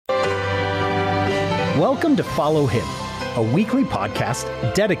Welcome to Follow Him, a weekly podcast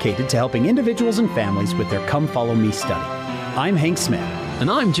dedicated to helping individuals and families with their Come Follow Me study. I'm Hank Smith.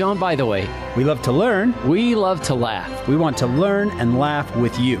 And I'm John Bytheway. We love to learn. We love to laugh. We want to learn and laugh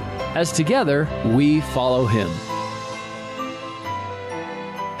with you. As together, we follow Him.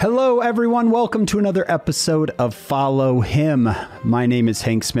 Hello, everyone. Welcome to another episode of Follow Him. My name is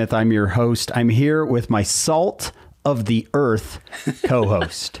Hank Smith. I'm your host. I'm here with my Salt of the Earth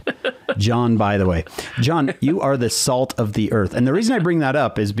co-host, John Bytheway. John, you are the salt of the earth. And the reason I bring that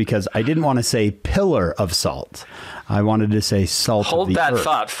up is because I didn't want to say pillar of salt. I wanted to say salt of the earth. Hold that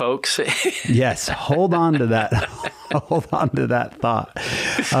thought, folks. Yes, hold on to that. Hold on to that thought.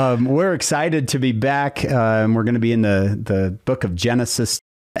 We're excited to be back. We're going to be in the book of Genesis.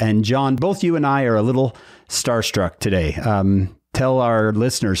 And John, both you and I are a little starstruck today. Tell our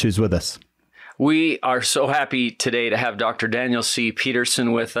listeners who's with us. We are so happy today to have Dr. Daniel C.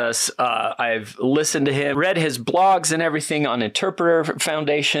 Peterson with us. I've listened to him, read his blogs and everything on Interpreter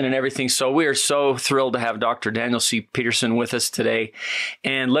Foundation and everything. So we are so thrilled to have Dr. Daniel C. Peterson with us today.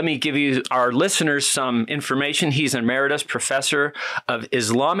 And let me give you, our listeners, some information. He's an emeritus professor of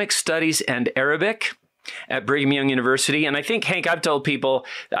Islamic Studies and Arabic at Brigham Young University. And I think, Hank, I've told people,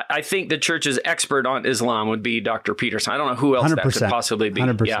 I think the church's expert on Islam would be Dr. Peterson. I don't know who else that could possibly be.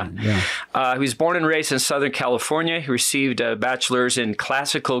 100%, yeah. He was born and raised in Southern California. He received a bachelor's in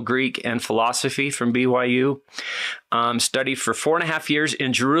classical Greek and philosophy from BYU. Studied for 4.5 years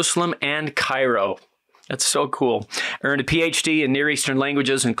in Jerusalem and Cairo. That's so cool. Earned a PhD in Near Eastern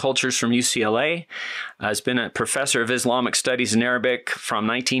languages and cultures from UCLA. Has been a professor of Islamic studies in Arabic from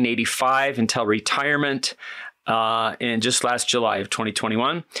 1985 until retirement in just last July of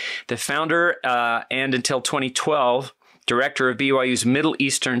 2021. The founder and until 2012, director of BYU's Middle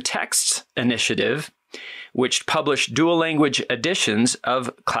Eastern Texts Initiative, which published dual language editions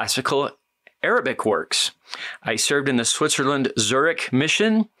of classical Arabic works. I served in the Switzerland Zurich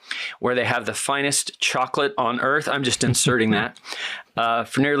mission, where they have the finest chocolate on earth. I'm just inserting that.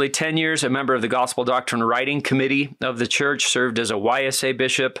 For nearly 10 years, a member of the Gospel Doctrine Writing Committee of the church, served as a YSA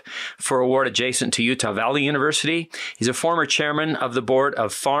bishop for a ward adjacent to Utah Valley University. He's a former chairman of the board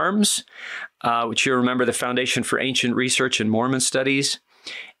of FARMS, which you remember, the Foundation for Ancient Research and Mormon Studies,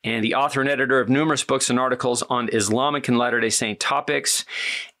 and the author and editor of numerous books and articles on Islamic and Latter-day Saint topics.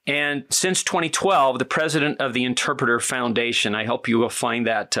 And since 2012, the president of the Interpreter Foundation. I hope you will find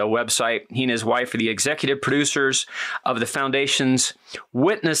that website. He and his wife are the executive producers of the foundation's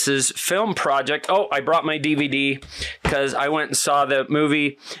Witnesses film project. Oh, I brought my DVD because I went and saw the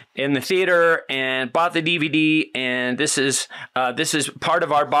movie in the theater and bought the DVD. And this is part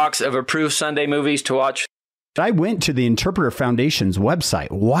of our box of approved Sunday movies to watch. I went to the Interpreter Foundation's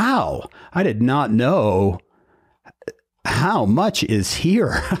website. Wow. I did not know how much is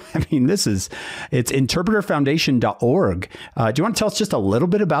here. I mean, it's interpreterfoundation.org. Do you want to tell us just a little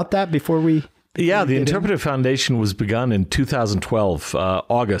bit about that before we... Yeah, the Interpreter Foundation was begun in 2012,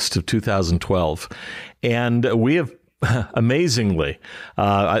 August of 2012. And we have, amazingly,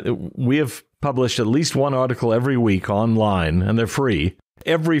 we have published at least one article every week online, and they're free,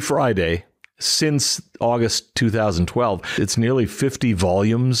 every Friday since August 2012. It's nearly 50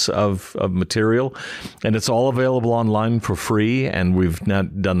 volumes of material, and it's all available online for free. And we've now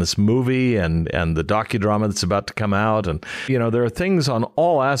done this movie and the docudrama that's about to come out. And, you know, there are things on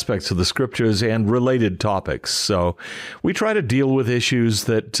all aspects of the scriptures and related topics. So we try to deal with issues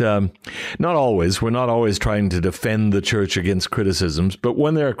that, we're not always trying to defend the church against criticisms, but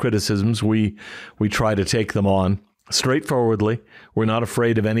when there are criticisms, we try to take them on straightforwardly. We're not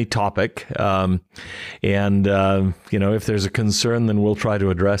afraid of any topic. You know, if there's a concern, then we'll try to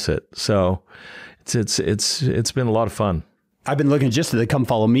address it. So it's been a lot of fun. I've been looking just at the Come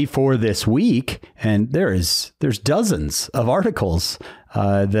Follow Me for this week, and there's dozens of articles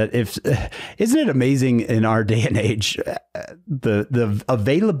isn't it amazing in our day and age, the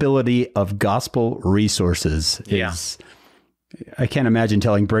availability of gospel resources is... I can't imagine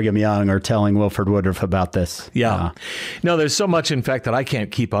telling Brigham Young or telling Wilford Woodruff about this. Yeah. No, there's so much, in fact, that I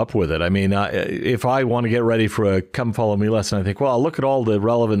can't keep up with it. I mean, if I want to get ready for a Come Follow Me lesson, I think, well, I'll look at all the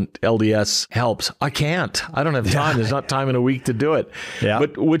relevant LDS helps. I can't. I don't have time. There's not time in a week to do it. Yeah.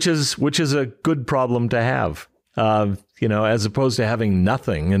 But which is a good problem to have. You know, as opposed to having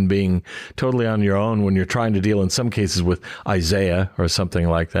nothing and being totally on your own when you're trying to deal in some cases with Isaiah or something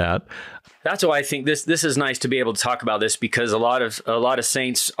like that. That's why I think this is nice to be able to talk about this, because a lot of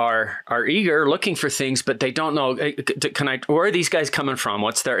saints are eager, looking for things, but they don't know, where are these guys coming from?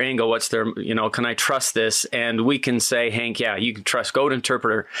 What's their angle? What's their, can I trust this? And we can say, Hank, yeah, you can trust Goat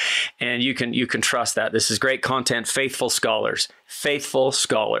Interpreter, and you can trust that. This is great content, faithful scholars.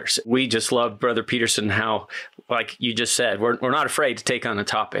 We just love Brother Peterson, how, like you just said, we're not afraid to take on a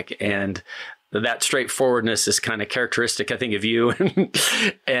topic, and that straightforwardness is kind of characteristic, I think, of you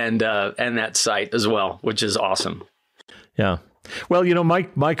and that site as well, which is awesome. Yeah. Well,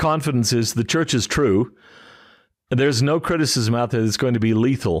 my confidence is the church is true. There's no criticism out there that's going to be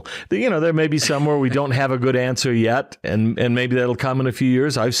lethal. There may be some where we don't have a good answer yet, and maybe that'll come in a few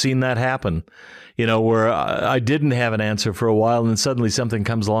years. I've seen that happen, where I didn't have an answer for a while, and then suddenly something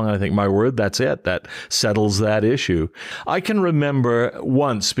comes along, and I think, my word, that's it. That settles that issue. I can remember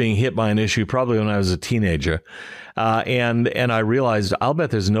once being hit by an issue, probably when I was a teenager, and I realized, I'll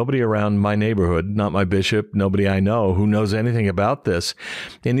bet there's nobody around my neighborhood, not my bishop, nobody I know, who knows anything about this.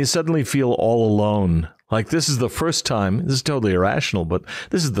 And you suddenly feel all alone. Like, this is the first time, this is totally irrational, but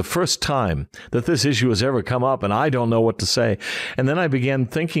this is the first time that this issue has ever come up, and I don't know what to say. And then I began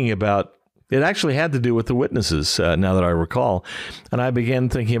thinking about, it actually had to do with the witnesses, now that I recall. And I began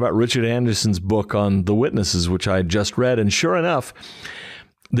thinking about Richard Anderson's book on the witnesses, which I had just read. And sure enough,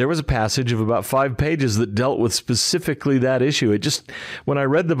 there was a passage of about 5 pages that dealt with specifically that issue. It just, when I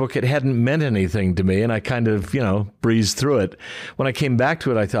read the book, it hadn't meant anything to me, and I kind of, breezed through it. When I came back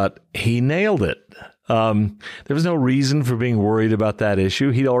to it, I thought, he nailed it. There was no reason for being worried about that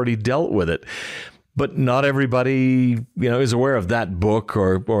issue. He'd already dealt with it. But not everybody, is aware of that book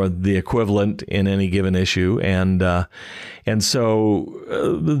or the equivalent in any given issue. And so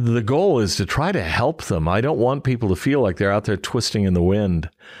the goal is to try to help them. I don't want people to feel like they're out there twisting in the wind,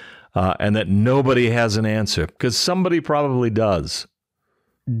 and that nobody has an answer, because somebody probably does.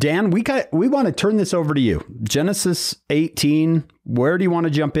 Dan, we want to turn this over to you. Genesis 18, where do you want to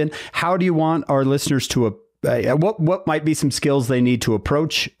jump in? How do you want our listeners to what might be some skills they need to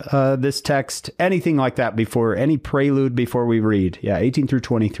approach this text? Anything like that any prelude before we read? Yeah, 18 through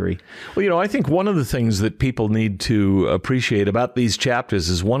 23. Well, I think one of the things that people need to appreciate about these chapters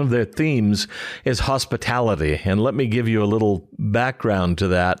is one of their themes is hospitality. And let me give you a little background to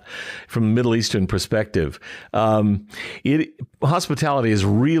that from a Middle Eastern perspective. Hospitality is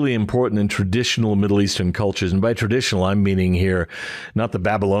really important in traditional Middle Eastern cultures. And by traditional, I'm meaning here not the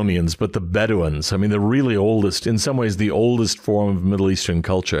Babylonians, but the Bedouins. I mean, the really oldest, in some ways, the oldest form of Middle Eastern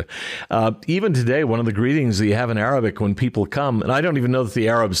culture. Even today, one of the greetings that you have in Arabic when people come, and I don't even know that the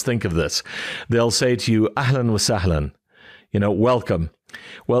Arabs think of this, they'll say to you, ahlan wa sahlan, welcome.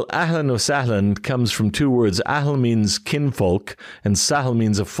 Well, ahlan wa sahlan comes from 2 words. Ahl means kinfolk, and sahl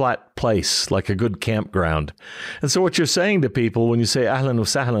means a flat place, like a good campground. And so what you're saying to people when you say ahlan wa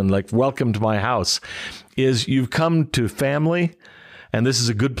sahlan, like welcome to my house, is you've come to family, and this is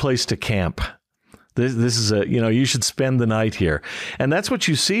a good place to camp. This is you should spend the night here. And that's what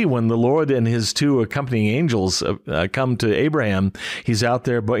you see when the Lord and his 2 accompanying angels come to Abraham. He's out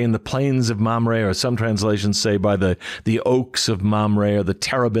there in the plains of Mamre, or some translations say by the oaks of Mamre, or the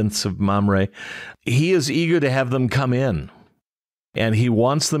terebinths of Mamre. He is eager to have them come in, and he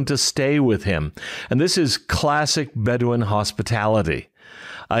wants them to stay with him. And this is classic Bedouin hospitality.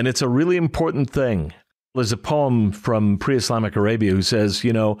 And it's a really important thing. There's a poem from pre-Islamic Arabia who says,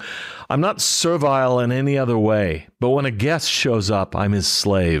 I'm not servile in any other way, but when a guest shows up, I'm his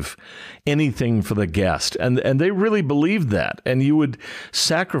slave. Anything for the guest. And they really believed that. And you would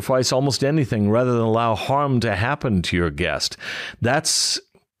sacrifice almost anything rather than allow harm to happen to your guest. That's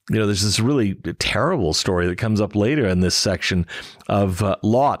there's this really terrible story that comes up later in this section of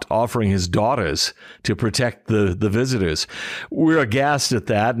Lot offering his daughters to protect the visitors. We're aghast at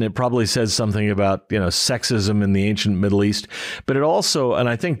that, and it probably says something about, sexism in the ancient Middle East. But it also, and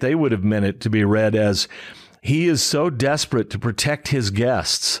I think they would have meant it to be read as, he is so desperate to protect his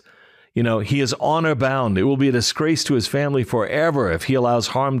guests. He is honor bound. It will be a disgrace to his family forever if he allows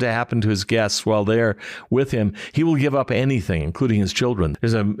harm to happen to his guests while they're with him. He will give up anything, including his children.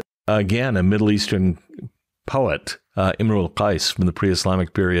 There's again a Middle Eastern poet, Imru al-Qais from the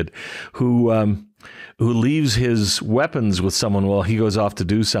pre-Islamic period, who leaves his weapons with someone while he goes off to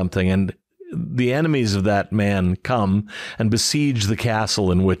do something, and the enemies of that man come and besiege the castle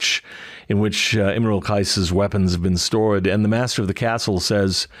in which Imru al-Qais's weapons have been stored, and the master of the castle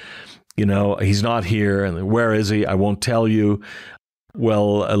says, he's not here. And where is he? I won't tell you.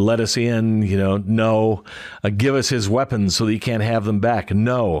 Well, let us in. No. Give us his weapons so that he can't have them back.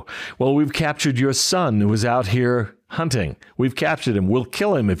 No. Well, we've captured your son who was out here hunting. We've captured him. We'll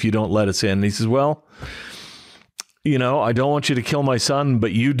kill him if you don't let us in. And he says, well, I don't want you to kill my son,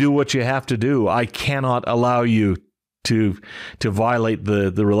 but you do what you have to do. I cannot allow you to violate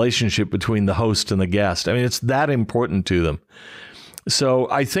the relationship between the host and the guest. I mean, it's that important to them. So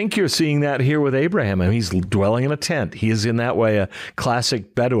I think you're seeing that here with Abraham. I mean, he's dwelling in a tent. He is in that way a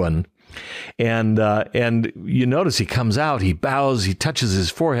classic Bedouin. And you notice he comes out, he bows, he touches his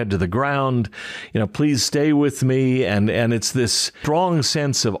forehead to the ground, please stay with me. And it's this strong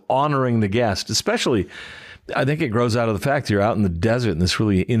sense of honoring the guest, especially, I think it grows out of the fact that you're out in the desert in this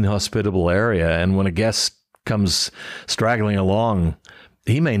really inhospitable area. And when a guest comes straggling along,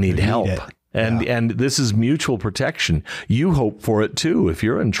 he may need help. And this is mutual protection. You hope for it too if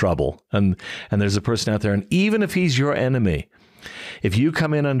you're in trouble. And there's a person out there, and even if he's your enemy, if you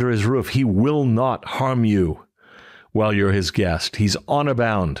come in under his roof, he will not harm you while you're his guest. He's honor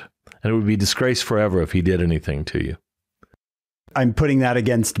bound, and it would be disgrace forever if he did anything to you. I'm putting that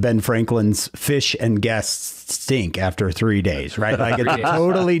against Ben Franklin's fish and guests stink after 3 days, right? Like it's a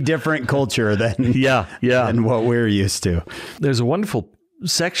totally different culture than than what we're used to. There's a wonderful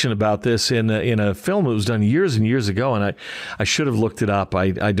section about this in a film that was done years and years ago, and I should have looked it up.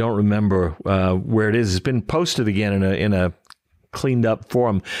 I don't remember where it is. It's been posted again in a cleaned up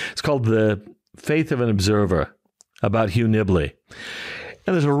form. It's called The Faith of an Observer, about Hugh Nibley.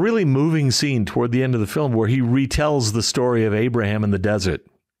 And there's a really moving scene toward the end of the film where he retells the story of Abraham in the desert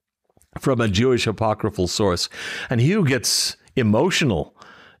from a Jewish apocryphal source. And Hugh gets emotional.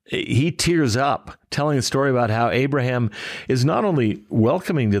 He tears up telling the story about how Abraham is not only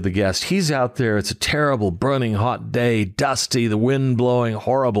welcoming to the guest, he's out there. It's a terrible, burning hot day, dusty, the wind blowing,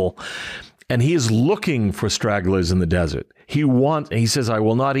 horrible. And he is looking for stragglers in the desert. He says, I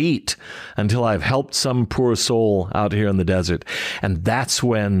will not eat until I've helped some poor soul out here in the desert. And that's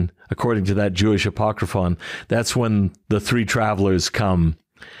when, according to that Jewish apocryphon, that's when the three travelers come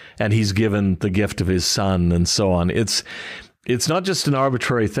and he's given the gift of his son and so on. It's not just an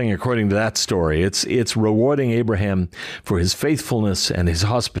arbitrary thing, according to that story. It's rewarding Abraham for his faithfulness and his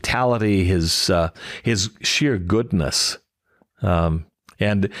hospitality, his sheer goodness.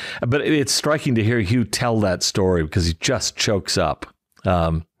 But it's striking to hear Hugh tell that story because he just chokes up.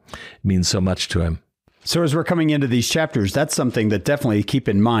 It means so much to him. So as we're coming into these chapters, that's something that definitely keep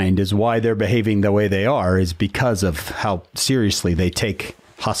in mind is why they're behaving the way they are is because of how seriously they take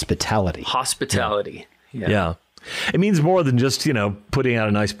hospitality. Hospitality. Yeah. It means more than just, putting out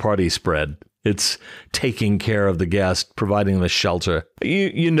a nice party spread. It's taking care of the guest, providing them a shelter.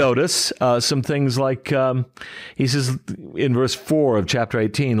 You notice some things like, he says in verse 4 of chapter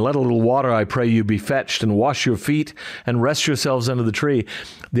 18, let a little water, I pray you, be fetched, and wash your feet, and rest yourselves under the tree.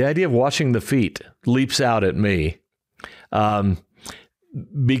 The idea of washing the feet leaps out at me,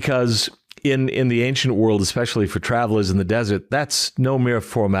 because in the ancient world, especially for travelers in the desert, that's no mere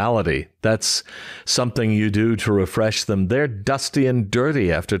formality. That's something you do to refresh them. They're dusty and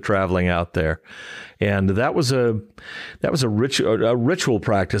dirty after traveling out there. And that was a ritual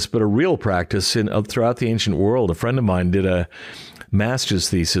practice, but a real practice throughout the ancient world. A friend of mine did a master's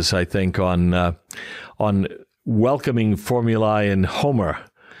thesis, I think, on welcoming formulae in Homer.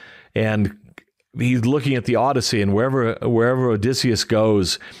 And he's looking at the Odyssey, and wherever Odysseus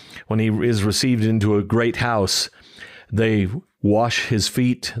goes, when he is received into a great house, they wash his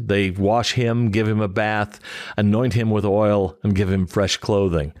feet, they wash him, give him a bath, anoint him with oil, and give him fresh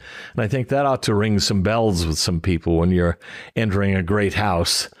clothing. And I think that ought to ring some bells with some people when you're entering a great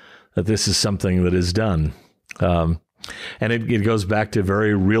house, that this is something that is done. And it goes back to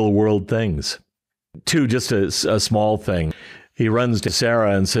very real world things. Two, just a small thing. He runs to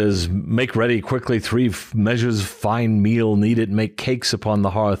Sarah and says, make ready quickly 3 measures of fine meal, knead it, make cakes upon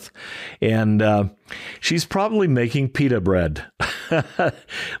the hearth. And she's probably making pita bread.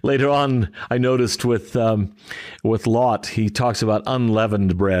 Later on, I noticed with Lot, he talks about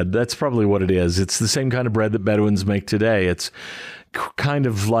unleavened bread. That's probably what it is. It's the same kind of bread that Bedouins make today. It's kind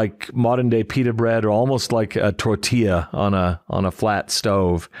of like modern day pita bread, or almost like a tortilla on a flat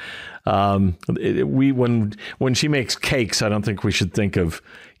stove. When she makes cakes, I don't think we should think of,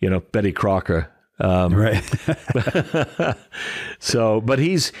 Betty Crocker. Right. But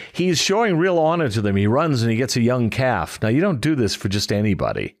he's showing real honor to them. He runs and he gets a young calf. Now, you don't do this for just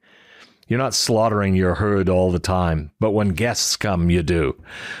anybody. You're not slaughtering your herd all the time, but when guests come, you do.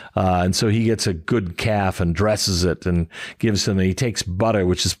 And so he gets a good calf and dresses it and gives them, he takes butter,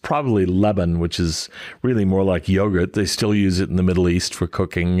 which is probably Lebanon, which is really more like yogurt. They still use it in the Middle East for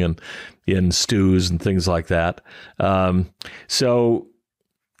cooking and in stews and things like that. So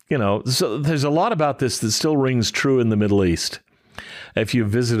there's a lot about this that still rings true in the Middle East. If you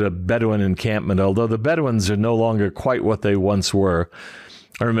visit a Bedouin encampment, although the Bedouins are no longer quite what they once were,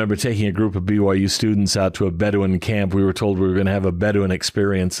 I remember taking a group of BYU students out to a Bedouin camp. We were told we were going to have a Bedouin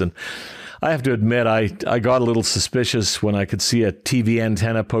experience, and I have to admit, I got a little suspicious when I could see a TV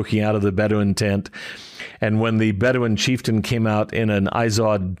antenna poking out of the Bedouin tent, and when the Bedouin chieftain came out in an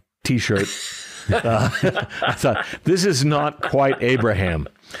Izod t-shirt, I thought, this is not quite Abraham.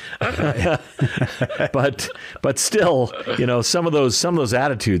 but still, some of those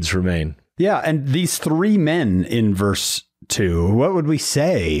attitudes remain. Yeah, and these three men in verse 2, what would we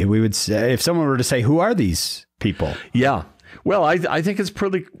say? We would say, if someone were to say, who are these people? Yeah. Well, I think it's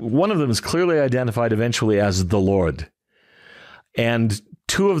pretty, one of them is clearly identified eventually as the Lord. And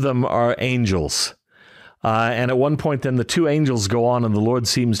two of them are angels. And at one point, then the two angels go on and the Lord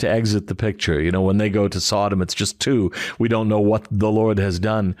seems to exit the picture. When they go to Sodom, it's just two. We don't know what the Lord has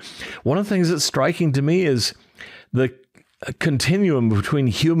done. One of the things that's striking to me is the continuum between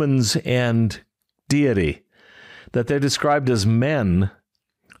humans and deity, that they're described as men.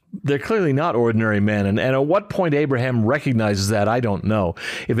 They're clearly not ordinary men. And at what point Abraham recognizes that, I don't know.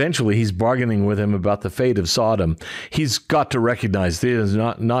 Eventually, he's bargaining with him about the fate of Sodom. He's got to recognize these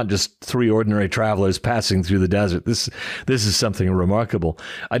are not just three ordinary travelers passing through the desert. This is something remarkable.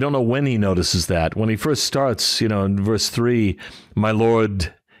 I don't know when he notices that. When he first starts, in verse 3, my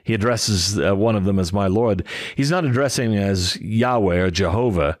Lord, he addresses one of them as my Lord. He's not addressing as Yahweh or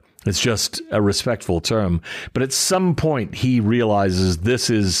Jehovah. It's just a respectful term. But at some point, he realizes this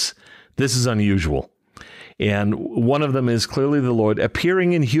is unusual. And one of them is clearly the Lord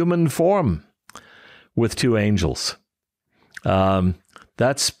appearing in human form with two angels.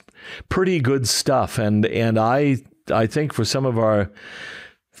 That's pretty good stuff. And I think for some of our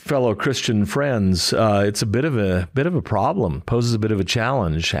fellow Christian friends, it's a bit of a problem, poses a bit of a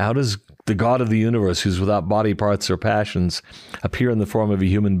challenge. How does the God of the universe, who's without body parts or passions, appear in the form of a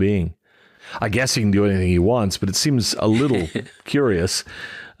human being? I guess he can do anything he wants, but it seems a little curious.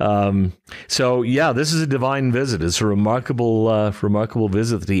 So yeah, this is a divine visit. It's a remarkable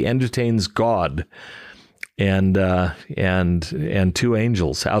visit that he entertains God and two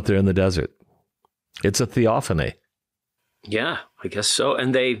angels out there in the desert. It's a theophany. Yeah, I guess so.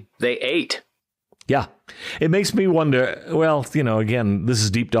 And they ate. Yeah. It makes me wonder, well, again, this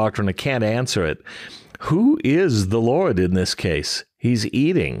is deep doctrine. I can't answer it. Who is the Lord in this case? He's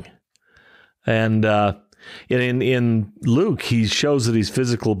eating. And in Luke, he shows that he's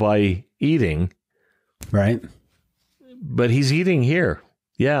physical by eating. Right. But he's eating here.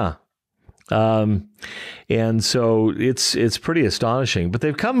 Yeah. And so it's pretty astonishing. But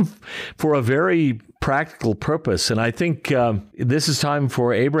they've come for a very practical purpose. And I think this is time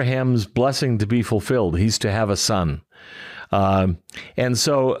for Abraham's blessing to be fulfilled. He's to have a son. And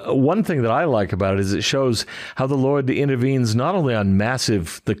so one thing that I like about it is it shows how the Lord intervenes not only on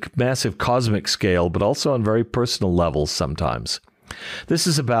the massive cosmic scale, but also on very personal levels sometimes. This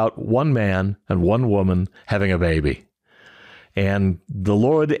is about one man and one woman having a baby. And the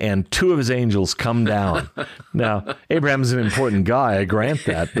Lord and two of his angels come down. Now, Abraham's an important guy, I grant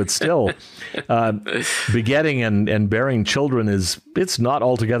that, but still, begetting and bearing children it's not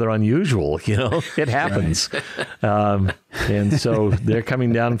altogether unusual, it happens. Right. And so they're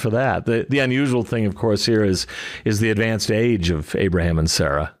coming down for that. The unusual thing, of course, here is the advanced age of Abraham and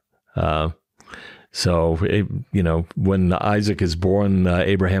Sarah. So, when Isaac is born,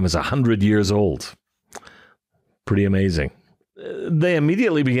 Abraham is 100 years old. Pretty amazing. They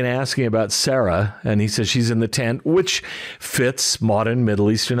immediately begin asking about Sarah, and he says she's in the tent, which fits modern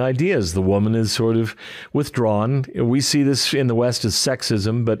Middle Eastern ideas. The woman is sort of withdrawn. We see this in the West as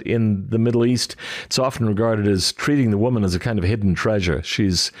sexism, but in the Middle East, it's often regarded as treating the woman as a kind of hidden treasure.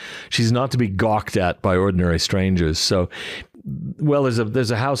 She's not to be gawked at by ordinary strangers. So, well, there's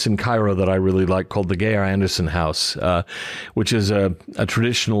a house in Cairo that I really like called the Geyer Anderson House, which is a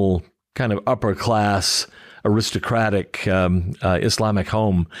traditional kind of upper class aristocratic Islamic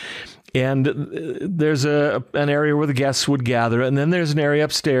home. And there's an area where the guests would gather, and then there's an area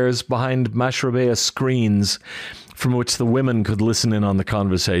upstairs behind mashrabea screens from which the women could listen in on the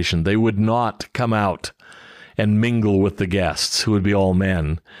conversation. They would not come out and mingle with the guests, who would be all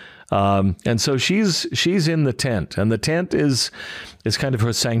men. And so she's in the tent, and the tent is kind of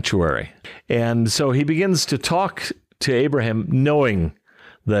her sanctuary. And so he begins to talk to Abraham, knowing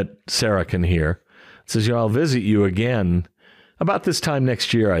that Sarah can hear. Says, I'll visit you again about this time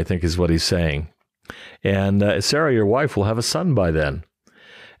next year, I think is what he's saying. And Sarah, your wife, will have a son by then.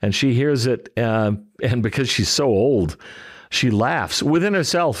 And she hears it, and because she's so old, she laughs within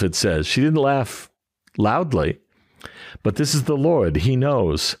herself, it says. She didn't laugh loudly, but this is the Lord. He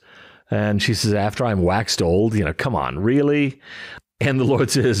knows. And she says, after I'm waxed old, come on, really? And the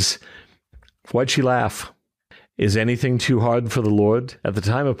Lord says, why'd she laugh? Is anything too hard for the Lord? At the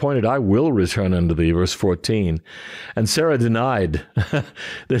time appointed, I will return unto thee, verse 14. And Sarah denied.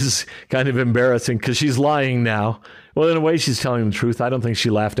 This is kind of embarrassing because she's lying now. Well, in a way, she's telling the truth. I don't think she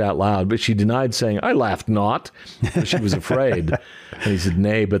laughed out loud, but she denied, saying, I laughed not. She was afraid. And he said,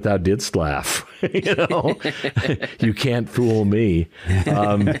 nay, but thou didst laugh. You can't fool me.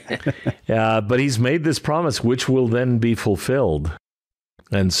 But he's made this promise, which will then be fulfilled.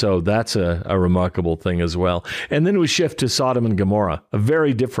 And so that's a remarkable thing as well. And then we shift to Sodom and Gomorrah, a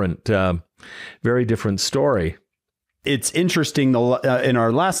very different story. It's interesting. In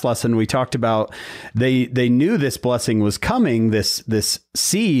our last lesson, we talked about they knew this blessing was coming, this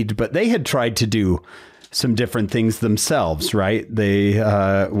seed, but they had tried to do some different things themselves, right? They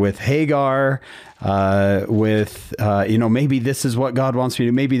with Hagar, with maybe this is what God wants me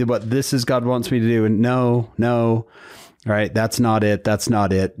to do. Maybe what this is God wants me to do, and no. All right, that's not it. That's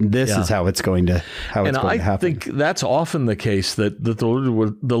not it. This is how it's going to happen. And I think that's often the case that the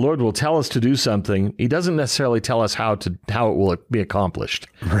Lord will tell us to do something. He doesn't necessarily tell us how it will be accomplished.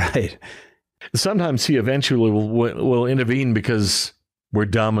 Right. Sometimes he eventually will intervene because we're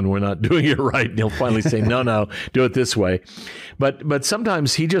dumb and we're not doing it right. And he'll finally say, no, do it this way. But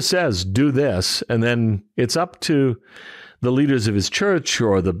sometimes he just says, do this, and then it's up to the leaders of his church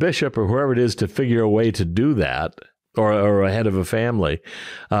or the bishop or whoever it is to figure a way to do that. Or a head of a family,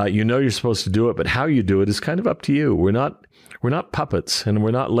 you're supposed to do it, but how you do it is kind of up to you. We're not puppets, and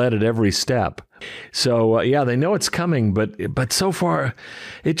we're not led at every step. So they know it's coming, but so far,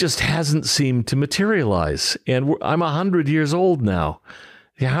 it just hasn't seemed to materialize. And I'm 100 years old now.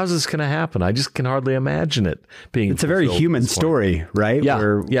 Yeah, how's this going to happen? I just can hardly imagine it being. It's a very human story, right?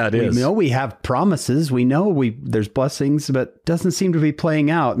 Yeah, it is. We know we have promises. We know there's blessings, but it doesn't seem to be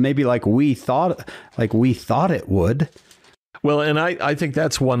playing out. Maybe like we thought it would. Well, and I think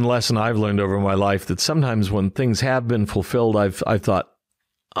that's one lesson I've learned over my life, that sometimes when things have been fulfilled, I've thought,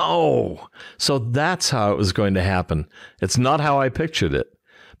 oh, so that's how it was going to happen. It's not how I pictured it.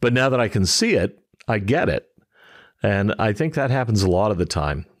 But now that I can see it, I get it. And I think that happens a lot of the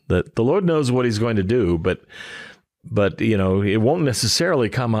time, that the Lord knows what he's going to do, but it won't necessarily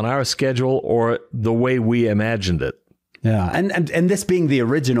come on our schedule or the way we imagined it. Yeah. And this being the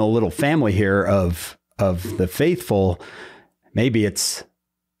original little family here of the faithful, maybe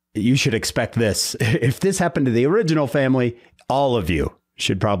you should expect this. If this happened to the original family, all of you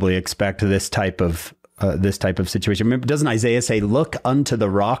should probably expect this type of situation. Remember, doesn't Isaiah say, look unto the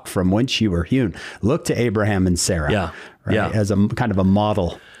rock from whence you were hewn? Look to Abraham and Sarah, as a kind of a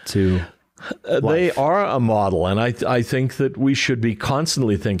model to They are a model, and I think that we should be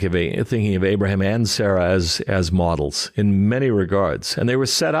constantly thinking of Abraham and Sarah as models in many regards, and they were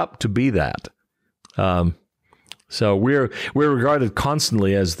set up to be that. So we're regarded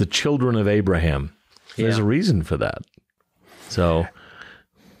constantly as the children of Abraham. There's a reason for that. So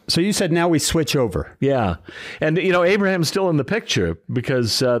you said now we switch over. Yeah. And, Abraham's still in the picture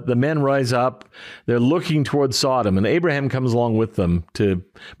because the men rise up. They're looking towards Sodom, and Abraham comes along with them to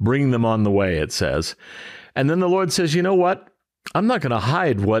bring them on the way, it says. And then the Lord says, you know what? I'm not going to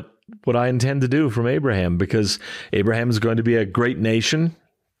hide what I intend to do from Abraham, because Abraham is going to be a great nation.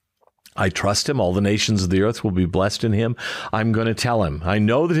 I trust him. All the nations of the earth will be blessed in him. I'm going to tell him. I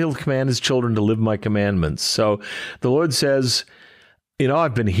know that he'll command his children to live my commandments. So the Lord says,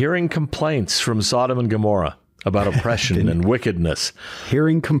 I've been hearing complaints from Sodom and Gomorrah about oppression and wickedness.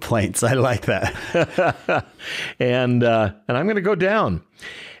 Hearing complaints. I like that. And I'm going to go down.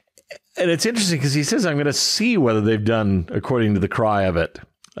 And it's interesting because he says, I'm going to see whether they've done according to the cry of it.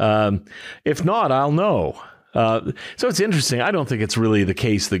 If not, I'll know. So it's interesting. I don't think it's really the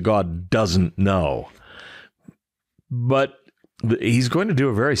case that God doesn't know. But he's going to do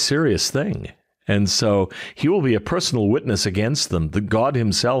a very serious thing. And so he will be a personal witness against them. The God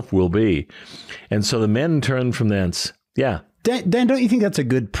himself will be. And so the men turn from thence. Yeah. Dan, don't you think that's a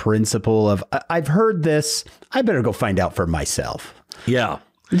good principle of, I've heard this, I better go find out for myself? Yeah.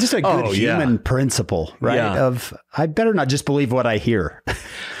 Just a good human principle, right? Yeah. Of, I better not just believe what I hear.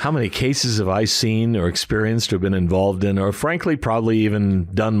 How many cases have I seen or experienced or been involved in, or frankly, probably even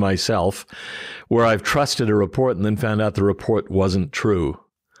done myself, where I've trusted a report and then found out the report wasn't true?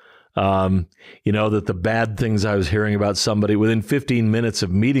 That the bad things I was hearing about somebody within 15 minutes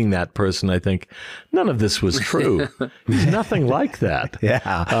of meeting that person, I think none of this was true. There's nothing like that.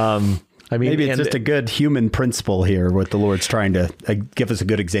 Yeah. Maybe it's just a good human principle here, what the Lord's trying to give us a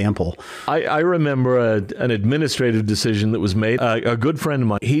good example. I remember an administrative decision that was made. A good friend of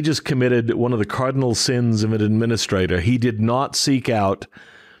mine, he just committed one of the cardinal sins of an administrator. He did not seek out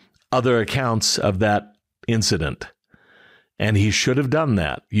other accounts of that incident. And he should have done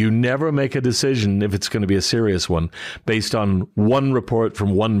that. You never make a decision, if it's going to be a serious one, based on one report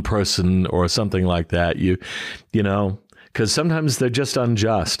from one person or something like that. You know, because sometimes they're just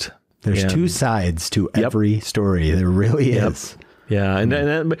unjust. There's two sides to every story. There really is.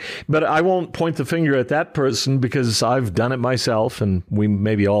 Yeah, but I won't point the finger at that person because I've done it myself, and we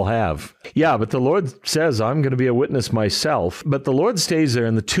maybe all have. Yeah, but the Lord says, I'm going to be a witness myself. But the Lord stays there,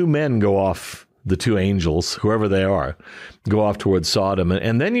 and the two men go off, the two angels, whoever they are, go off towards Sodom.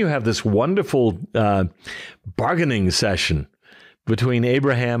 And then you have this wonderful bargaining session between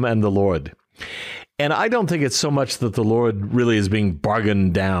Abraham and the Lord. And I don't think it's so much that the Lord really is being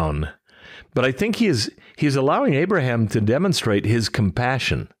bargained down, but I think he's allowing Abraham to demonstrate his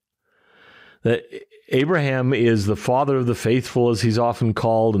compassion. That Abraham is the father of the faithful, as he's often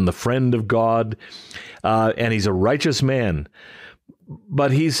called, and the friend of God, and he's a righteous man.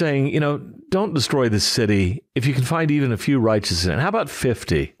 But he's saying, you know, don't destroy this city if you can find even a few righteous in it. How about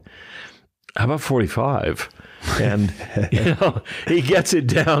 50? How about 45? And, you know, he gets it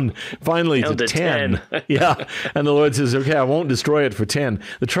down finally to 10. Yeah. And the Lord says, okay, I won't destroy it for 10.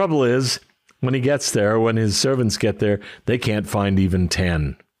 The trouble is, when he gets there, when his servants get there, they can't find even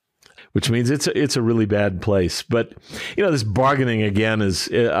 10. Which means it's a really bad place. But, you know, this bargaining again is,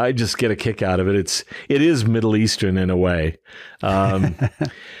 I just get a kick out of it. It is Middle Eastern in a way.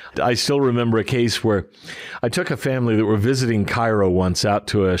 I still remember a case where I took a family that were visiting Cairo once out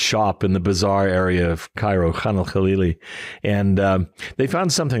to a shop in the bazaar area of Cairo, Khan al-Khalili, and they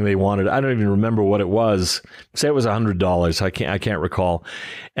found something they wanted. I don't even remember what it was. Say it was $100. I can't recall.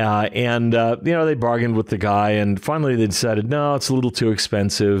 And you know, they bargained with the guy, and finally they decided, no, it's a little too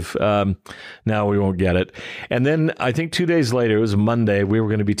expensive. No, we won't get it. And then I think 2 days later, it was a Monday, we were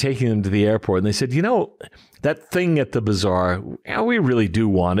going to be taking them to the airport, and they said, you know, that thing at the bazaar, yeah, we really do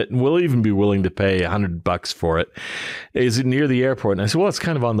want it, and we'll even be willing to pay $100 for it. Is it near the airport? And I said, well, it's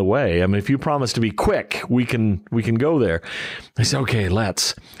kind of on the way. I mean, if you promise to be quick, we can go there. I said, okay,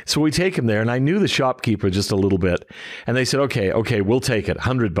 let's. So we take him there, and I knew the shopkeeper just a little bit, and they said, okay, we'll take it,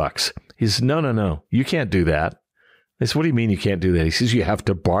 $100. He says, no, you can't do that. I said, what do you mean you can't do that? He says, you have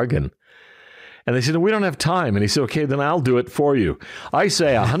to bargain. And they said, no, we don't have time. And he said, okay, then I'll do it for you. I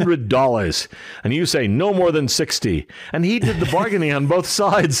say $100, and you say no more than 60. And he did the bargaining on both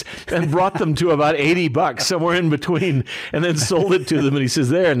sides and brought them to about $80, somewhere in between, and then sold it to them. And he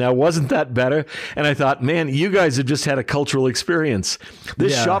says, there, now wasn't that better? And I thought, man, you guys have just had a cultural experience.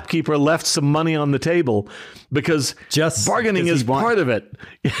 This shopkeeper left some money on the table because just bargaining is part of it.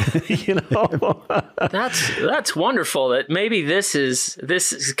 You know, that's wonderful. That maybe this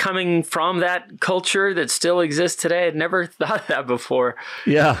is coming from that culture that still exists today. I'd never thought of that before.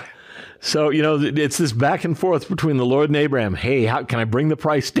 Yeah. So, you know, it's this back and forth between the Lord and Abraham. Hey, how can I bring the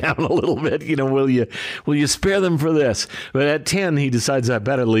price down a little bit? You know, will you spare them for this? But at 10, he decides I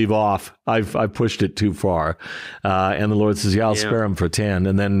better leave off. I've pushed it too far. And the Lord says, I'll spare them for 10.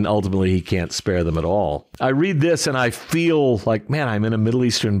 And then ultimately he can't spare them at all. I read this and I feel like, man, I'm in a Middle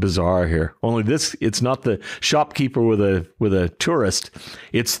Eastern bazaar here. Only this, it's not the shopkeeper with a tourist.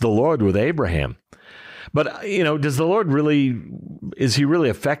 It's the Lord with Abraham. But, you know, is he really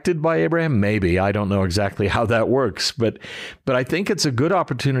affected by Abraham? Maybe. I don't know exactly how that works. But I think it's a good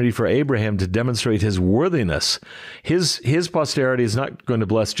opportunity for Abraham to demonstrate his worthiness. His posterity is not going to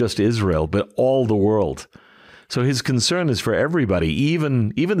bless just Israel, but all the world. So his concern is for everybody,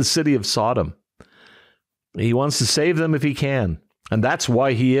 even the city of Sodom. He wants to save them if he can. And that's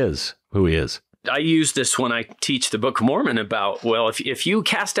why he is who he is. I use this when I teach the Book of Mormon about, well, if you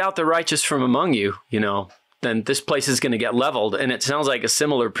cast out the righteous from among you, you know, then this place is going to get leveled. And it sounds like a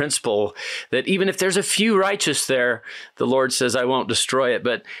similar principle that even if there's a few righteous there, the Lord says, I won't destroy it.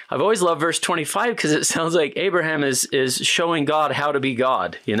 But I've always loved verse 25 because it sounds like Abraham is showing God how to be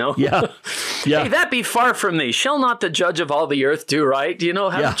God, you know? Yeah. Hey, that be far from thee. Shall not the judge of all the earth do right? You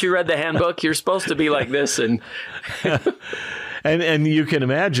know, haven't you read the handbook? You're supposed to be like this. And And you can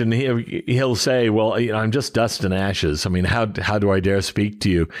imagine he'll say, well, you know, I'm just dust and ashes. I mean, how do I dare speak to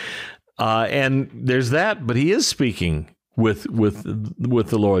you? And there's that, but he is speaking with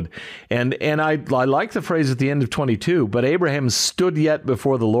the Lord. And I like the phrase at the end of 22, but Abraham stood yet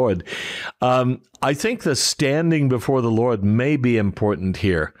before the Lord. I think the standing before the Lord may be important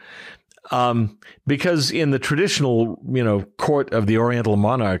here. Because in the traditional, you know, court of the Oriental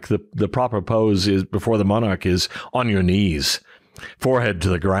monarch, the proper pose is before the monarch is on your knees. forehead to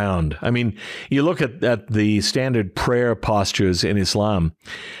the ground. I mean, you look at the standard prayer postures in Islam.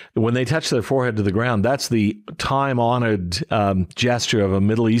 When they touch their forehead to the ground, that's the time-honored gesture of a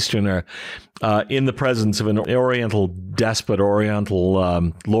Middle Easterner in the presence of an Oriental despot,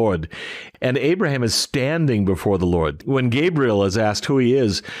 Oriental Lord. And Abraham is standing before the Lord. When Gabriel is asked who he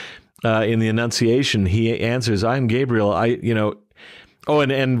is in the Annunciation, he answers, "I'm Gabriel."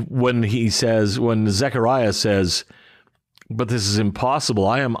 And when Zechariah says, "But this is impossible.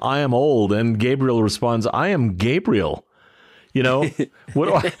 I am old," and Gabriel responds, "I am Gabriel." You know,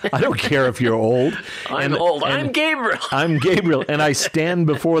 I don't care if you're old. I'm old. I'm Gabriel. I'm Gabriel, and I stand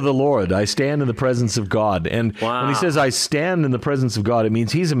before the Lord. I stand in the presence of God. And when he says, "I stand in the presence of God," it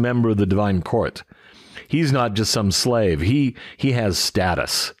means he's a member of the divine court. He's not just some slave. He has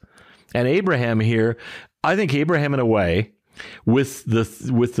status. And Abraham here, I think Abraham in a way, with the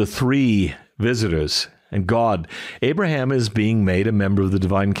three visitors and God, Abraham is being made a member of the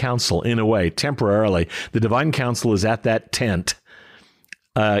divine council in a way, temporarily. The divine council is at that tent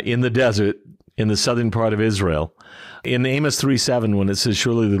in the desert in the southern part of Israel. In Amos 3:7, when it says,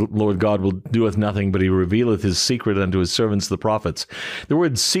 "Surely the Lord God will doeth nothing, but he revealeth his secret unto his servants the prophets." The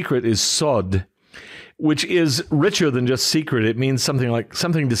word secret is sod, which is richer than just secret. It means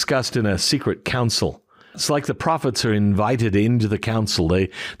something discussed in a secret council. It's like the prophets are invited into the council. They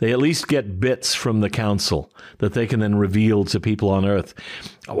at least get bits from the council that they can then reveal to people on earth.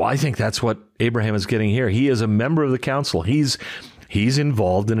 Well, I think that's what Abraham is getting here. He is a member of the council. He's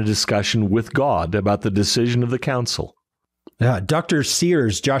involved in a discussion with God about the decision of the council. Yeah, Josh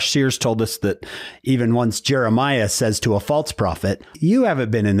Sears told us that even once Jeremiah says to a false prophet, "You haven't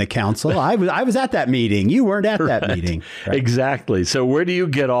been in the council. I was at that meeting. You weren't at that meeting." Right? Exactly. So where do you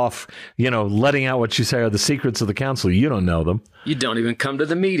get off, letting out what you say are the secrets of the council? You don't know them. You don't even come to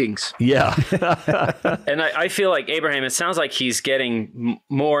the meetings. Yeah. And I feel like Abraham, it sounds like he's getting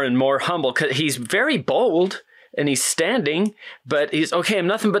more and more humble because he's very bold. And he's standing, but he's, "Okay, I'm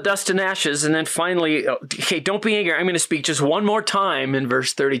nothing but dust and ashes." And then finally, "Okay, don't be angry. I'm going to speak just one more time," in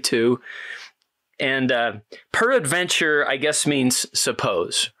verse 32. And peradventure, I guess, means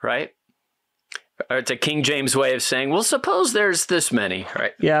suppose, right? Or it's a King James way of saying, well, suppose there's this many,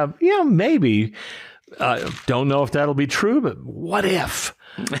 right? Yeah, maybe. Don't know if that'll be true, but what if?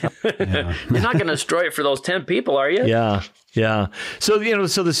 Yeah. You're not going to destroy it for those 10 people, are you? Yeah. So,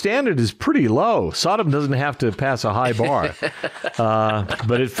 so the standard is pretty low. Sodom doesn't have to pass a high bar,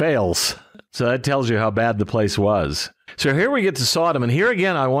 but it fails. So that tells you how bad the place was. So here we get to Sodom. And here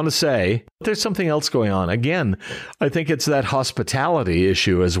again, I want to say there's something else going on. Again, I think it's that hospitality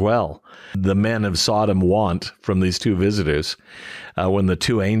issue as well. The men of Sodom want from these two visitors when the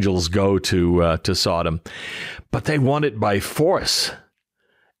two angels go to Sodom. But they want it by force.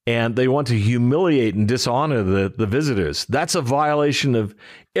 And they want to humiliate and dishonor the visitors. That's a violation of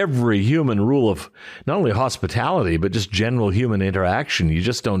every human rule of not only hospitality, but just general human interaction. You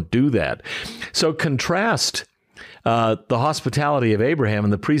just don't do that. So contrast the hospitality of Abraham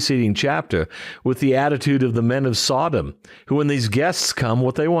in the preceding chapter with the attitude of the men of Sodom, who when these guests come,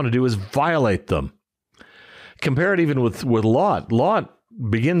 what they want to do is violate them. Compare it even with Lot. Lot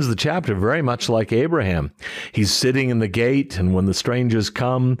begins the chapter very much like Abraham. He's sitting in the gate, and when the strangers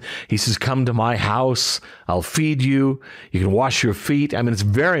come, he says, "Come to my house, I'll feed you, you can wash your feet." I mean, it's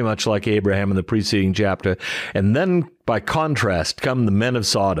very much like Abraham in the preceding chapter. And then, by contrast, come the men of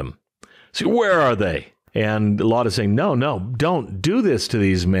Sodom. So where are they? And Lot is saying, no, don't do this to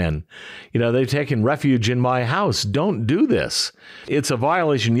these men. They've taken refuge in my house. Don't do this. It's a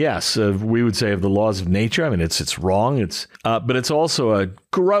violation, yes, we would say, of the laws of nature. I mean, it's wrong. But it's also a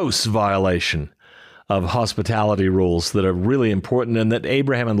gross violation of hospitality rules that are really important and that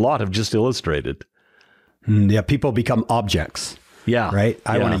Abraham and Lot have just illustrated. Yeah, people become objects. Yeah. Right?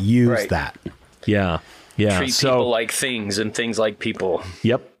 I want to use that. Yeah. Treat people like things and things like people.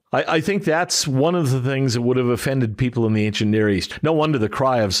 Yep. I think that's one of the things that would have offended people in the ancient Near East. No wonder the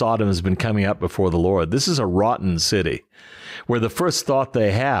cry of Sodom has been coming up before the Lord. This is a rotten city where the first thought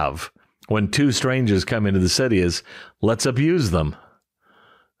they have when two strangers come into the city is, let's abuse them.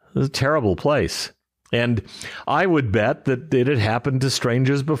 It's a terrible place. And I would bet that it had happened to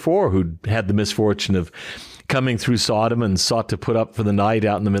strangers before who'd had the misfortune of coming through Sodom and sought to put up for the night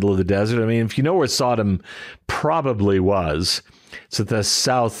out in the middle of the desert. I mean, if you know where Sodom probably was, it's at the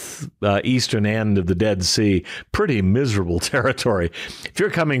southeastern end of the Dead Sea. Pretty miserable territory. If you're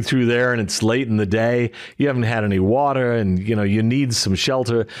coming through there and it's late in the day, you haven't had any water, and you need some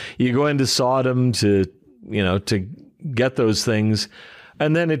shelter, you go into Sodom to get those things,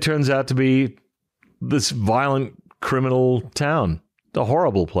 and then it turns out to be this violent criminal town, a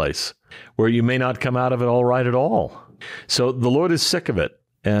horrible place where you may not come out of it all right at all. So the Lord is sick of it,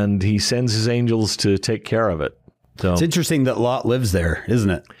 and he sends his angels to take care of it. So, it's interesting that Lot lives there, isn't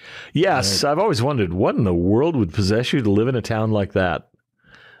it? Yes, I've always wondered, what in the world would possess you to live in a town like that?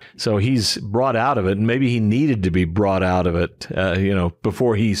 So he's brought out of it, and maybe he needed to be brought out of it,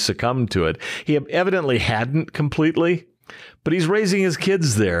 before he succumbed to it. He evidently hadn't completely, but he's raising his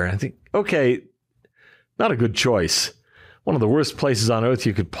kids there. I think, okay, not a good choice. One of the worst places on earth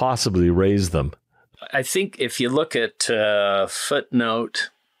you could possibly raise them. I think if you look at footnote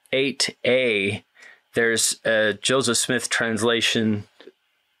 8a, there's a Joseph Smith translation.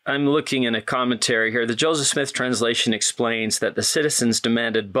 I'm looking in a commentary here. The Joseph Smith translation explains that the citizens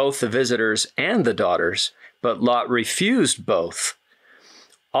demanded both the visitors and the daughters, but Lot refused both.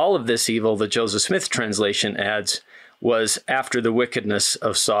 All of this evil, the Joseph Smith translation adds, was after the wickedness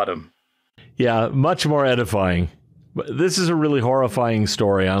of Sodom. Yeah, much more edifying. This is a really horrifying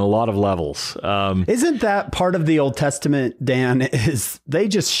story on a lot of levels. Isn't that part of the Old Testament, Dan, is they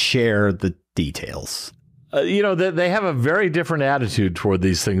just share the details? They have a very different attitude toward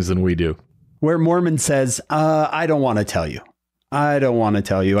these things than we do. Where Mormon says, I don't want to tell you. I don't want to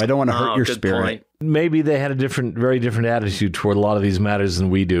tell you. I don't want to hurt your spirit. Point. Maybe they had a very different attitude toward a lot of these matters than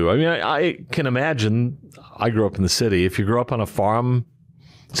we do. I mean, I can imagine, I grew up in the city. If you grew up on a farm,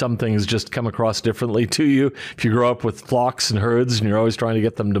 some things just come across differently to you. If you grow up with flocks and herds and you're always trying to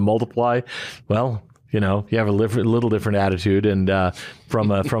get them to multiply, well, you have a little different attitude, and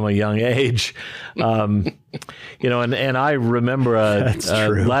from a young age, and I remember a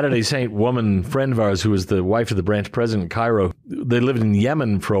Latter-day Saint woman friend of ours who was the wife of the branch president in Cairo. They lived in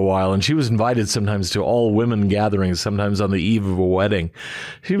Yemen for a while, and she was invited sometimes to all women gatherings, sometimes on the eve of a wedding.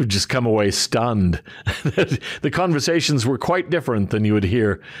 She would just come away stunned. The conversations were quite different than you would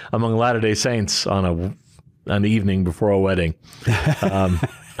hear among Latter-day Saints on an evening before a wedding.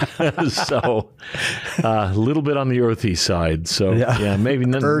 So a little bit on the earthy side. So maybe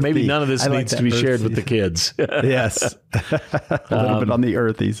none of this needs to be shared with the kids. Yes. A little bit on the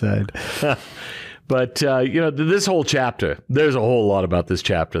earthy side. But, this whole chapter, there's a whole lot about this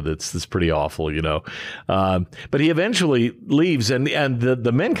chapter that's pretty awful, But he eventually leaves, and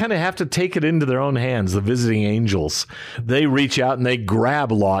the men kind of have to take it into their own hands, the visiting angels. They reach out and they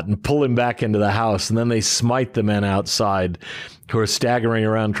grab Lot and pull him back into the house, and then they smite the men outside who are staggering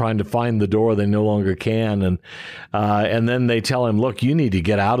around trying to find the door they no longer can. And then they tell him, look, you need to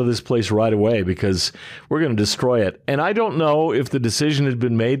get out of this place right away because we're going to destroy it. And I don't know if the decision had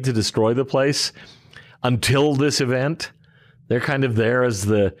been made to destroy the place until this event. They're kind of there as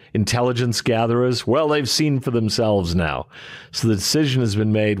the intelligence gatherers. Well, they've seen for themselves now. So the decision has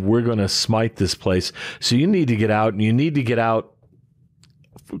been made, we're going to smite this place. So you need to get out, and you need to get out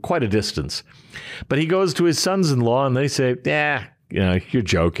quite a distance. But he goes to his sons-in-law, and they say, you're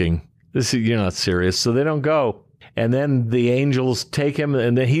joking. You're not serious. So they don't go. And then the angels take him,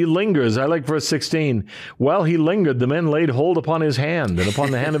 and then he lingers. I like verse 16. While he lingered, the men laid hold upon his hand, and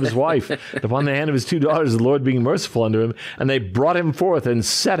upon the hand of his wife, and upon the hand of his two daughters, the Lord being merciful unto him. And they brought him forth and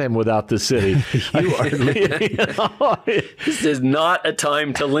set him without the city. This is not a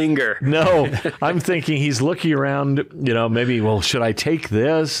time to linger. No, I'm thinking he's looking around, maybe, well, should I take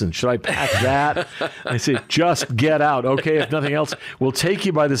this, and should I pack that? I say, just get out. Okay, if nothing else, we'll take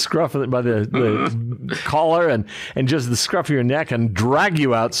you by the scruff, by the collar, and just the scruff of your neck, and drag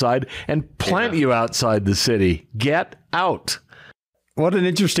you outside and plant you outside the city. Get out. What an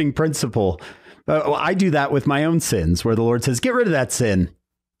interesting principle. I do that with my own sins, where the Lord says, get rid of that sin.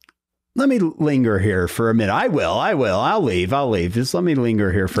 Let me linger here for a minute. I will. I'll leave. Just let me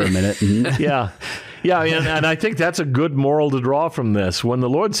linger here for a minute. Yeah. Yeah, and I think that's a good moral to draw from this. When the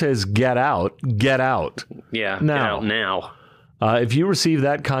Lord says, get out, get out. Yeah, now. Get out now. If you receive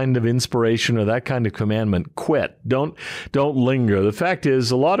that kind of inspiration or that kind of commandment, quit. Don't linger. The fact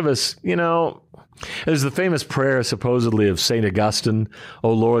is, a lot of us, there's the famous prayer supposedly of St. Augustine,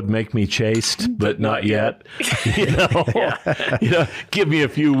 "O Lord, make me chaste, but not yet." Give me a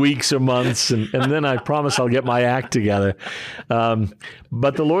few weeks or months, and then I promise I'll get my act together.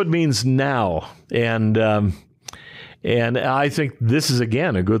 But the Lord means now, and I think this is,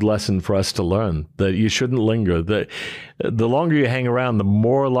 again, a good lesson for us to learn, that you shouldn't linger. The longer you hang around, the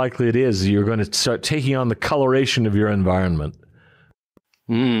more likely it is you're going to start taking on the coloration of your environment.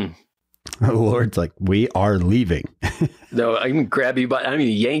 The Lord's like, we are leaving. No, I can grab you, but I'm going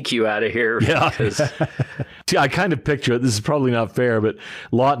to yank you out of here. Yeah. See, I kind of picture it. This is probably not fair, but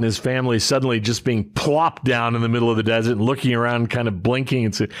Lot and his family suddenly just being plopped down in the middle of the desert and looking around, kind of blinking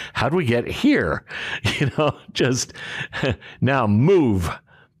and saying, how do we get here? Just now move.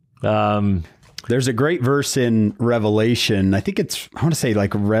 There's a great verse in Revelation. I think I want to say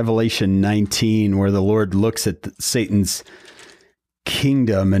like Revelation 19, where the Lord looks at Satan's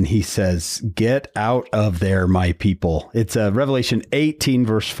kingdom and he says, "Get out of there, my people." It's Revelation 18,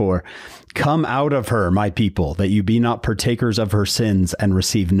 verse 4. "Come out of her, my people, that you be not partakers of her sins and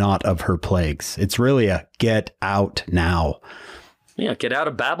receive not of her plagues." It's really a get out now. Yeah, get out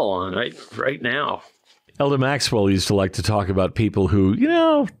of Babylon right now. Elder Maxwell used to like to talk about people who,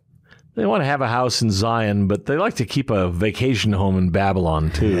 they want to have a house in Zion, but they like to keep a vacation home in Babylon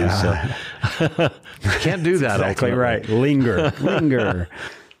too. Yeah. So can't do that. Exactly right. Linger.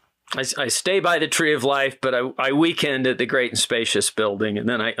 I stay by the tree of life, but I weekend at the great and spacious building, and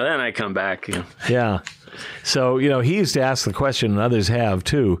then I come back. Yeah. So he used to ask the question, and others have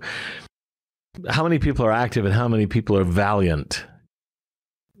too: how many people are active and how many people are valiant?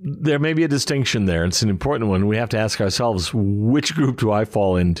 There may be a distinction there. It's an important one. We have to ask ourselves, which group do I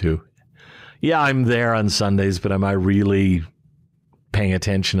fall into? Yeah, I'm there on Sundays, but am I really paying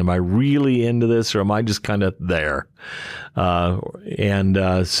attention? Am I really into this, or am I just kind of there?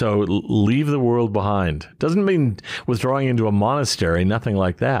 So leave the world behind. Doesn't mean withdrawing into a monastery, nothing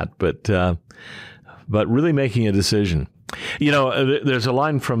like that, but really making a decision. There's a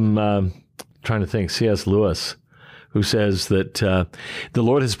line from, trying to think, C.S. Lewis, who says that the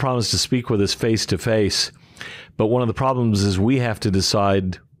Lord has promised to speak with us face to face, but one of the problems is we have to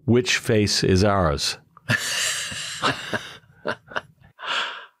decide which face is ours.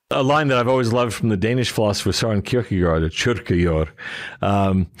 A line that I've always loved from the Danish philosopher Søren Kierkegaard,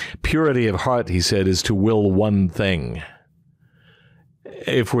 purity of heart, he said, is to will one thing.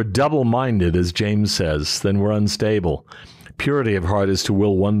 If we're double-minded, as James says, then we're unstable. Purity of heart is to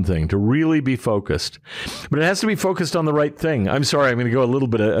will one thing, to really be focused. But it has to be focused on the right thing. I'm sorry, I'm going to go a little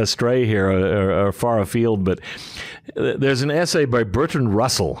bit astray here or far afield, but there's an essay by Bertrand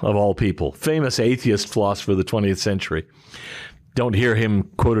Russell, of all people, famous atheist philosopher of the 20th century. Don't hear him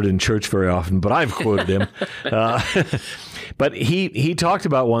quoted in church very often, but I've quoted him. But he talked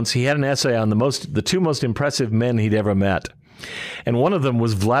about once, he had an essay on the two most impressive men he'd ever met. And one of them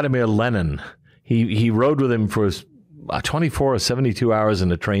was Vladimir Lenin. He rode with him for 24 or 72 hours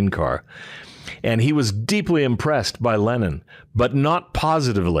in a train car. And he was deeply impressed by Lenin, but not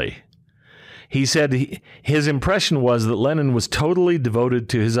positively. He said his impression was that Lenin was totally devoted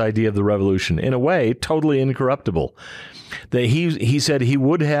to his idea of the revolution, in a way, totally incorruptible. That he said he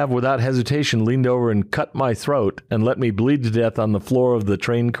would have, without hesitation, leaned over and cut my throat and let me bleed to death on the floor of the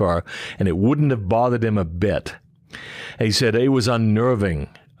train car, and it wouldn't have bothered him a bit. And he said it was unnerving.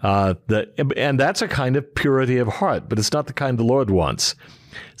 And that's a kind of purity of heart, but it's not the kind the Lord wants.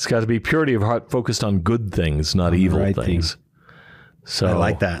 It's got to be purity of heart focused on good things, not evil things. So I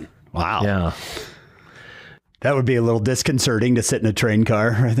like that. Wow. Yeah. That would be a little disconcerting to sit in a train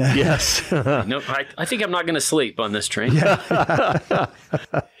car right there. Yes. No, I think I'm not going to sleep on this train. Yeah.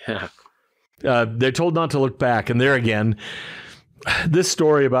 They're told not to look back. And there again, this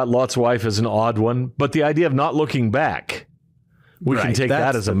story about Lot's wife is an odd one, but the idea of not looking back, we can take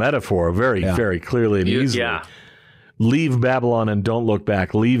that as a metaphor very clearly and easily. Yeah. Leave Babylon and don't look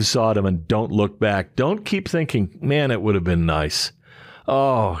back. Leave Sodom and don't look back. Don't keep thinking, man, it would have been nice.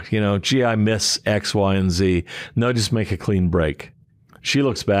 Oh, gee, I miss X, Y, and Z. No, just make a clean break. She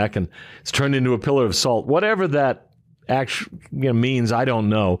looks back and it's turned into a pillar of salt. Whatever that actually means, I don't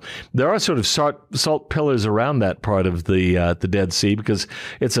know. There are sort of salt pillars around that part of the Dead Sea because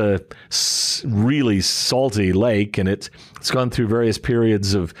it's a really salty lake, and it's gone through various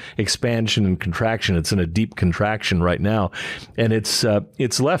periods of expansion and contraction. It's in a deep contraction right now, and it's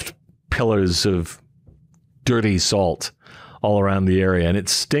left pillars of dirty salt all around the area, and it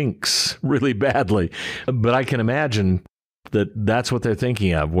stinks really badly. But I can imagine that's what they're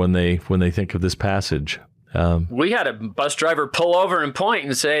thinking of when they think of this passage. We had a bus driver pull over and point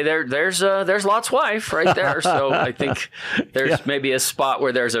and say, "There's Lot's wife right there." So I think there's maybe a spot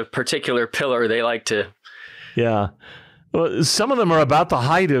where there's a particular pillar they like to. Yeah. Well, some of them are about the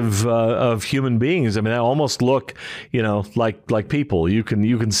height of human beings. I mean, they almost look, like people. You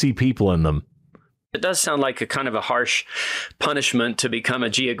can see people in them. It does sound like a kind of a harsh punishment to become a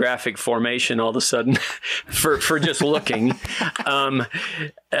geographic formation all of a sudden for just looking. I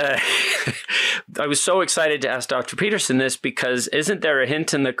was so excited to ask Dr. Peterson this because isn't there a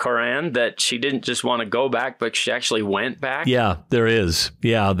hint in the Quran that she didn't just want to go back, but she actually went back? Yeah, there is.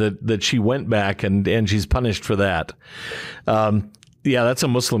 Yeah, that she went back and she's punished for that. Yeah, that's a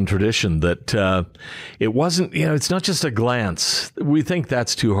Muslim tradition that it wasn't, it's not just a glance. We think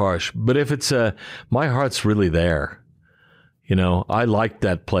that's too harsh. But if it's my heart's really there, I liked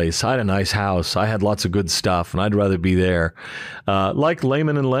that place. I had a nice house. I had lots of good stuff, and I'd rather be there. Like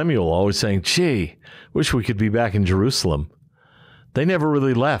Laman and Lemuel, always saying, gee, wish we could be back in Jerusalem. They never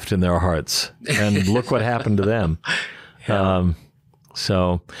really left in their hearts, and look what happened to them. Yeah.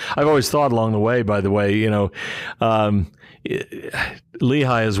 So I've always thought along the way, by the way,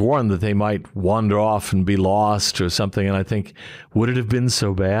 Lehi has warned that they might wander off and be lost or something. And I think, would it have been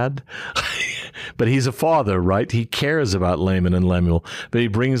so bad? But he's a father, right? He cares about Laman and Lemuel, but he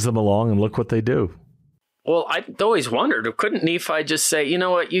brings them along, and look what they do. Well, I always wondered, couldn't Nephi just say, you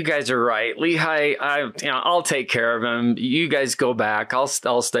know what, you guys are right. Lehi, I'll take care of him. You guys go back. I'll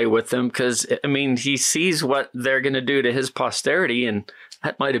stay with them, because, he sees what they're going to do to his posterity, and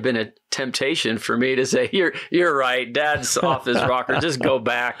that might have been a temptation for me to say, you're right. Dad's off his rocker. Just go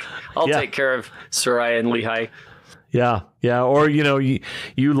back. I'll take care of Sariah and Lehi. Yeah. Or,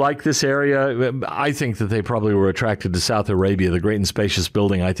 you like this area. I think that they probably were attracted to South Arabia. The Great and Spacious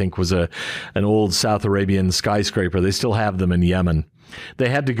Building, I think, was an old South Arabian skyscraper. They still have them in Yemen. They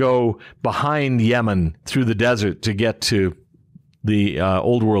had to go behind Yemen through the desert to get to the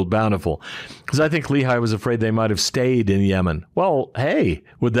Old World Bountiful, because I think Lehi was afraid they might have stayed in Yemen. Well, hey,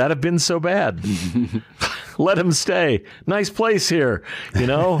 would that have been so bad? Let him stay. Nice place here. You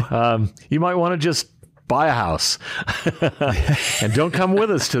might want to just buy a house and don't come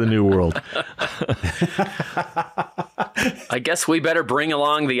with us to the New World. I guess we better bring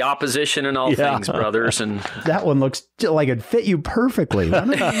along the opposition in all things, brothers. And that one looks like it'd fit you perfectly.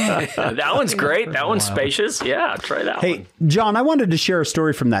 That one's great. That one's spacious. Yeah, try that one. Hey, John, I wanted to share a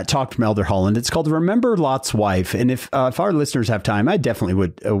story from that talk from Elder Holland. It's called "Remember Lot's Wife." And if our listeners have time, I definitely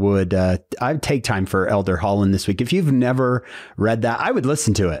would I'd take time for Elder Holland this week. If you've never read that, I would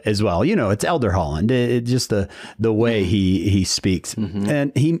listen to it as well. It's Elder Holland. It's just the way he speaks. Mm-hmm.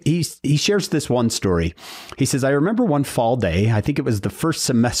 And he shares this one story. He says, I remember one fall day, I think it was the first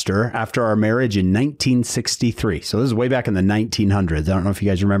semester after our marriage in 1963. So this is way back in the 1900s. I don't know if you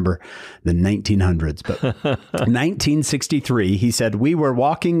guys remember the 1900s, but 1963, he said, we were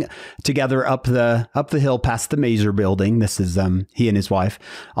walking together up the hill past the Mazer building. This is he and his wife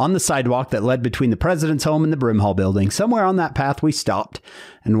on the sidewalk that led between the president's home and the Brimhall building. Somewhere on that path, we stopped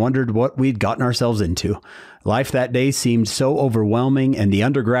and wondered what we'd gotten ourselves into. Life that day seemed so overwhelming, and the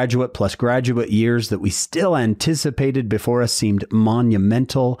undergraduate plus graduate years that we still anticipated before us seemed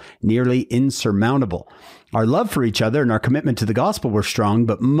monumental, nearly insurmountable. Our love for each other and our commitment to the gospel were strong,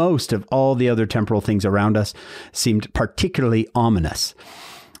 but most of all the other temporal things around us seemed particularly ominous.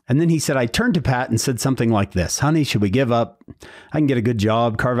 And then he said, I turned to Pat and said something like this, honey, should we give up? I can get a good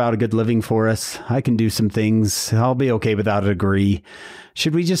job, carve out a good living for us. I can do some things. I'll be okay without a degree.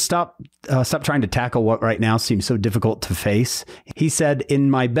 Should we just stop trying to tackle what right now seems so difficult to face? He said, in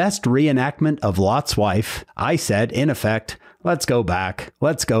my best reenactment of Lot's wife, I said, in effect, let's go back.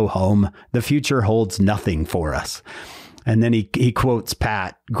 Let's go home. The future holds nothing for us. And then he quotes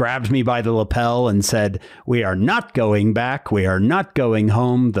Pat, grabbed me by the lapel and said, we are not going back. We are not going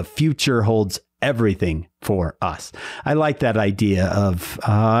home. The future holds everything for us. I like that idea of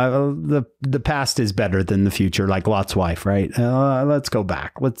the past is better than the future, like Lot's wife, right? Let's go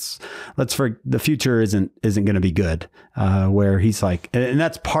back. Let's for the future isn't going to be good. Where he's like, and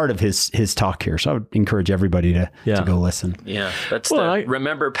that's part of his talk here. So I would encourage everybody to go listen. Yeah, that's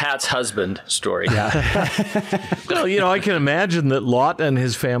remember Pat's husband story. Yeah. Well, I can imagine that Lot and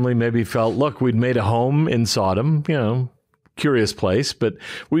his family maybe felt, look, we'd made a home in Sodom, curious place, but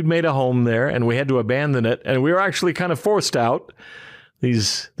we'd made a home there and we had to abandon it, and we were actually kind of forced out.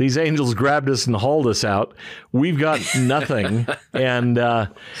 These angels grabbed us and hauled us out. We've got nothing. And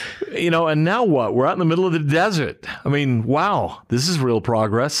and now what? We're out in the middle of the desert. I mean, wow, this is real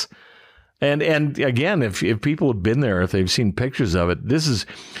progress. And again, if people have been there, if they've seen pictures of it, this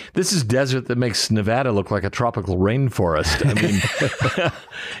is desert that makes Nevada look like a tropical rainforest. I mean,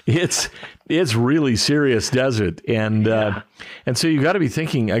 it's really serious desert, and so you got to be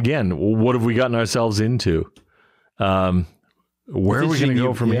thinking again, what have we gotten ourselves into? Where are we going to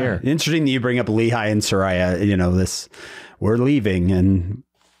go from here? Interesting that you bring up Lehi and Sariah. We're leaving, and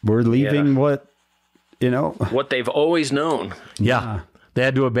we're leaving what they've always known. Yeah. They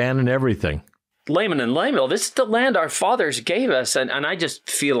had to abandon everything. Laman and Lemuel, this is the land our fathers gave us. And I just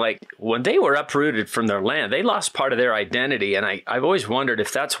feel like when they were uprooted from their land, they lost part of their identity. And I've always wondered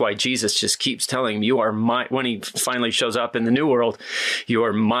if that's why Jesus just keeps telling them, you are my, when he finally shows up in the New World, you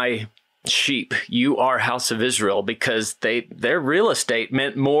are my sheep. You are house of Israel, because their real estate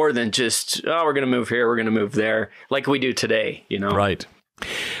meant more than just, we're going to move here, we're going to move there, like we do today, Right.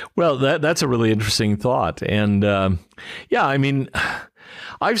 Well, that's a really interesting thought. And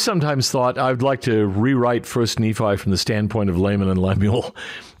I've sometimes thought I'd like to rewrite First Nephi from the standpoint of Laman and Lemuel,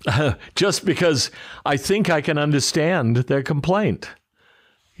 just because I think I can understand their complaint.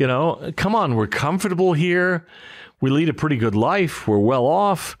 You know, come on, we're comfortable here. We lead a pretty good life. We're well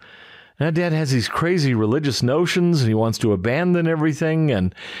off. And Dad has these crazy religious notions, and he wants to abandon everything.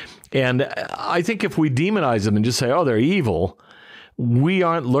 And I think if we demonize them and just say, oh, they're evil, we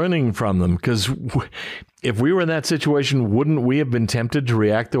aren't learning from them. Because if we were in that situation, wouldn't we have been tempted to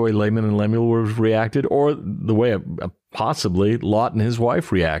react the way Laman and Lemuel would have reacted, or the way possibly Lot and his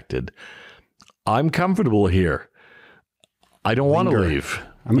wife reacted? I'm comfortable here. I don't want to leave.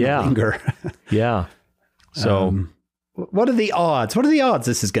 I'm going to linger. Yeah. So... what are the odds? What are the odds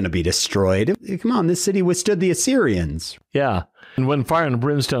this is going to be destroyed? Come on, this city withstood the Assyrians. Yeah. And when fire and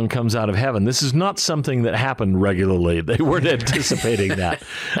brimstone comes out of heaven, this is not something that happened regularly. They weren't anticipating that.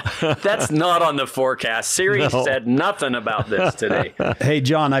 That's not on the forecast. Siri said nothing about this today. Hey,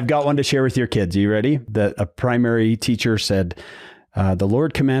 John, I've got one to share with your kids. Are you ready? A primary teacher said, the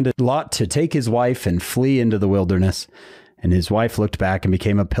Lord commanded Lot to take his wife and flee into the wilderness. And his wife looked back and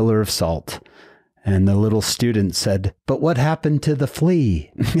became a pillar of salt. And the little student said, but what happened to the flea?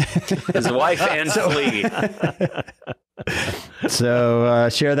 His wife and flea. So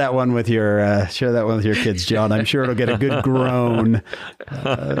share that one with your kids, John. I'm sure it'll get a good groan.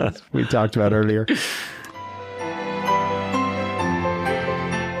 We talked about earlier.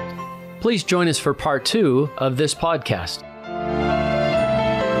 Please join us for part 2 of this podcast.